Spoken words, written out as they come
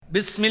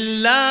بسم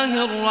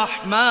الله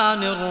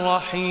الرحمن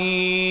الرحيم.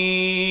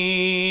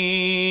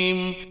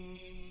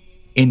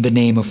 In the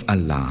name of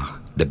Allah,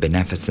 the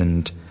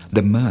Beneficent,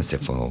 the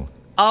Merciful.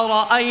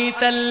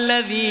 أرأيت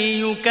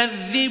الذي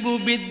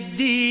يكذب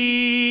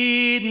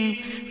بالدين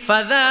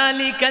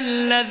فذلك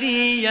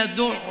الذي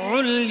يدع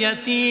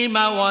اليتيم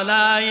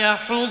ولا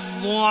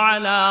يحض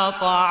على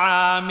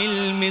طعام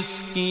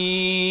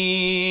المسكين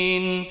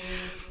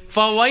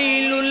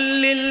فويل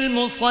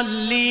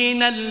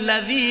للمصلين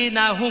الذين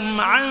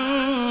هم عن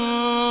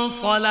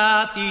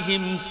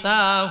صلاتهم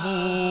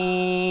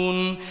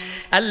ساهون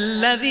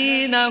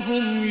الذين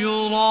هم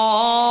يراءون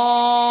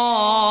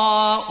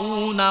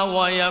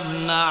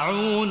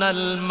ويمنعون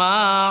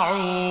الماعون.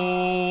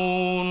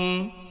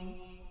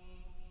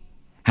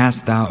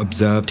 Hast thou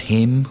observed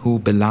him who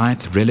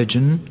belieth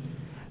religion?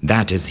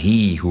 That is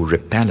he who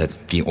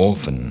repelleth the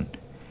orphan,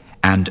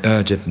 and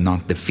urgeth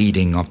not the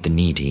feeding of the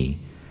needy.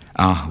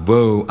 Ah,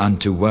 woe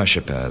unto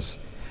worshippers,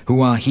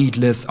 who are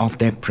heedless of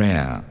their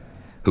prayer,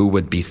 who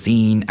would be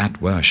seen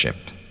at worship,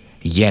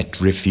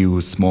 yet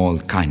refuse small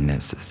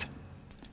kindnesses.